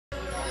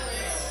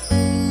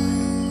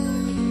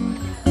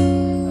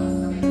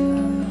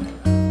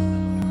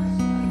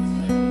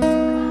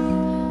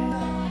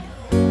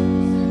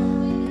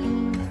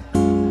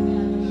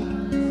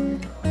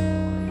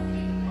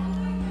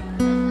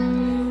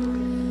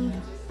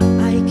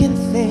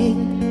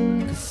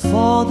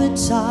all the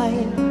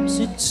times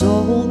you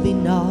told me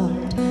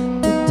not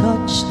to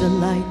touch the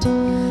light.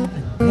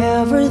 I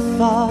never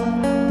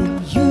thought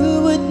that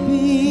you would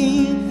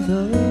be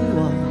the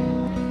one.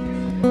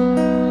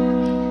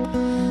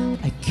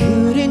 I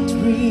couldn't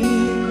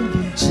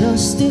really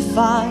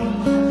justify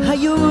how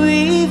you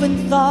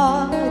even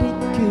thought it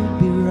could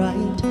be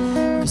right,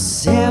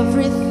 'cause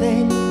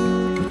everything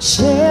we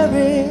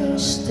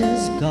cherished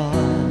is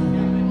gone.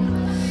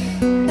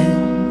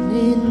 And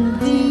in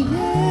the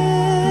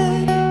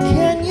end,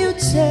 can you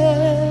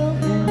tell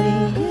me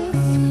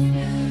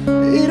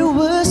if it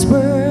was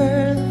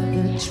worth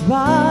the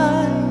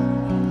try,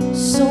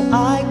 so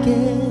I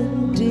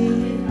can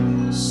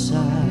decide?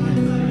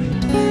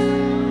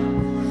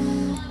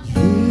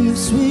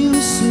 Leaves will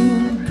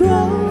soon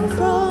grow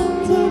from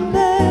the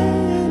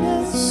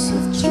beds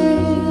of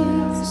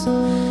trees,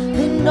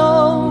 and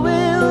all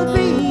will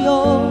be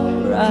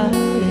alright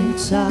in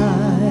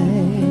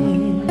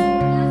time.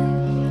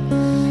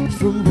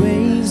 From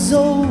waves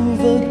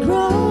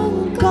overgrown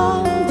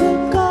come the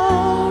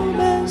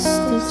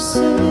calmest of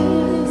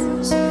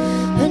seas,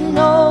 and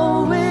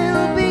all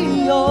will be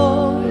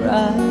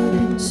alright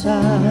in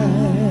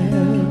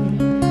time.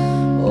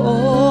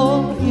 Oh,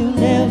 you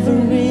never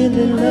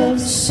really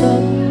loved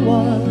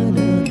someone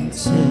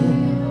until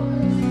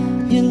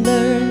you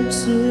learn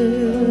to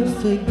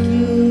forgive.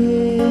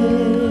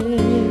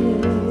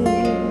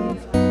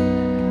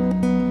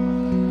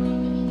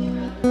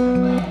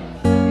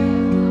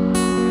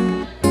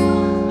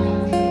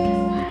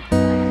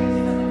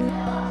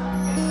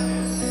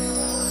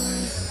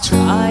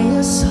 Try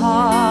as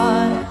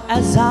hard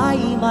as I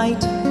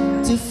might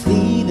to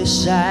flee the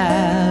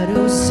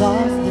shadows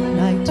of the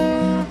night.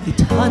 It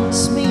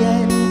haunts me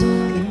and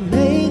it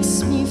makes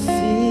me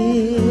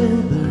feel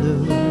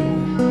blue.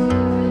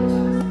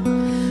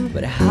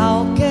 But how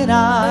can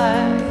I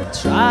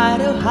try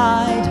to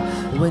hide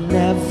when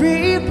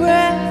every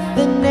breath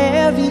and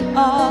every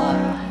hour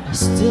I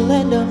still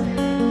end up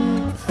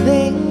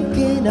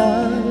thinking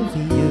of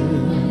you?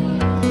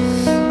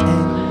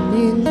 And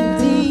in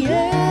the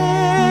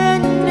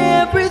end,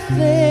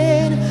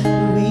 everything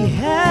we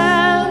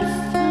have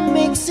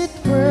makes it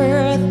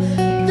worth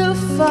the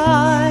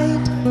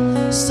fight.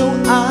 So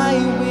I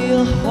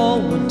will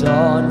hold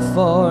on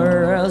for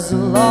as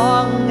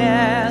long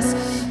as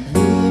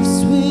leaves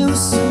will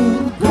soon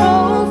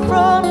grow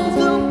from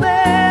the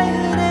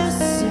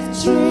beds of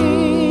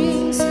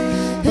trees,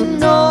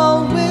 and all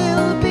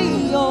will be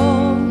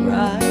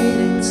alright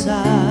in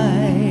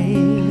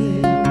time.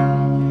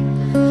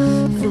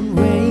 From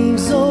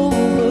waves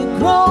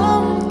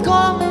overgrown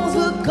come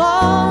the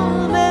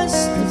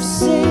calmest of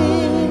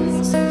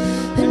seas,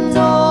 and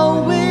all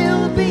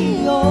will be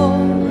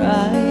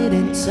alright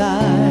in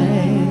time.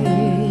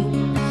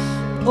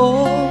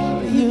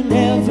 Oh, you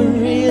never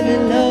really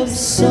loved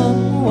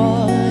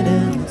someone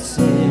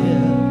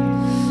until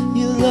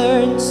you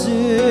learn to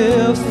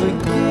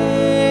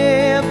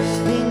forgive.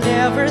 You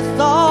never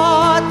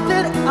thought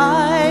that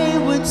I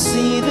would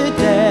see the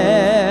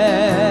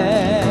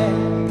day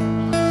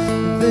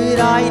that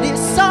I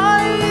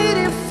decide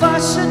if I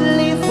should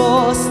leave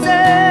or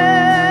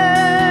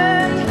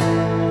stay.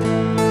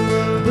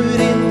 But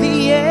in the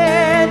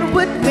end,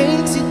 what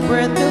makes it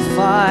worth the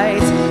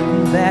fight?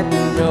 That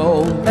no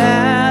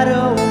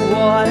matter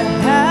what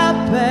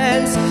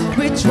happens,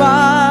 we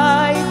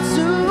try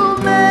to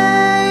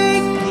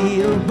make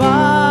it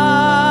right.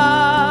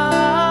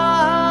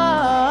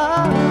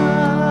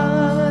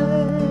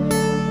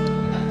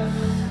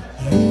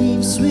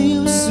 Leaves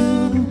will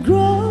soon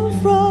grow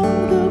from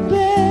the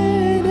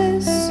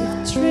beds of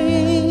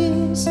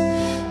trees,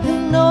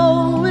 and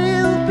all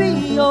will be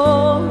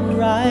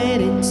alright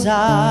in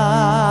time.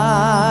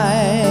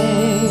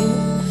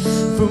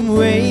 From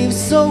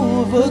waves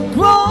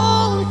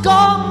overgrown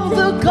come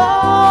the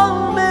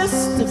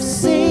calmest of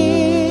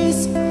seas,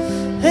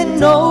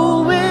 and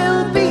all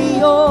will be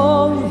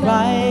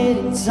alright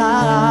in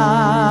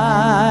time.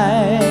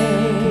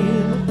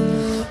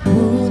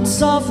 Wounds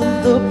of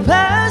the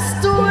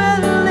past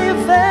will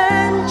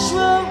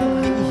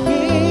eventually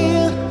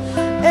heal,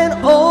 and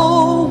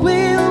all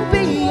will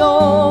be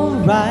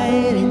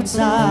alright in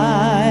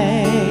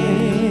time.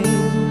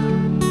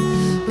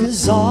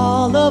 'Cause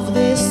all of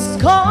this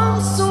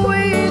comes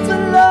with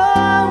a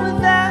love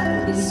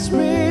that is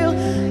real.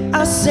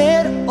 I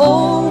said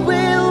all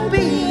will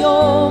be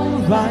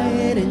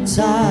alright in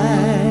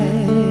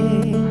time.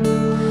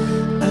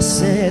 I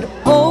said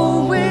all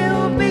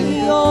will be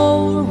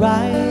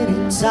alright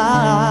in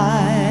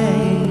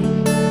time.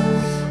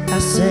 I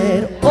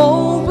said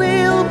all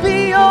will be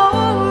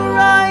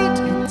alright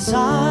in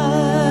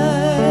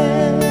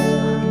time.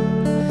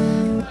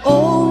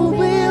 All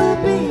will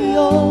be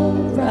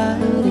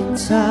alright in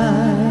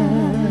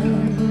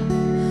time.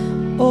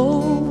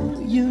 Oh,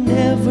 you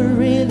never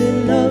really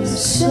loved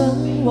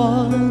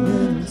someone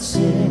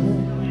until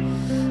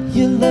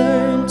you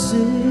learn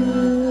to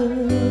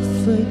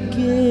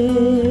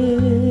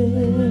forgive.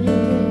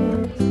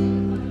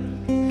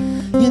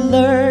 You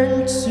learn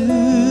to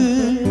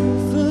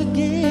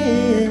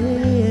forgive.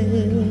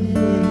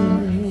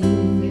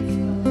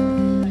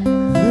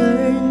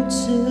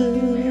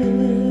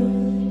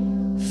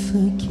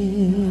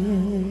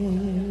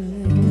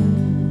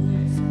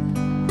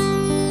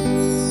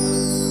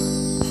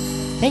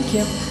 Thank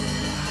you.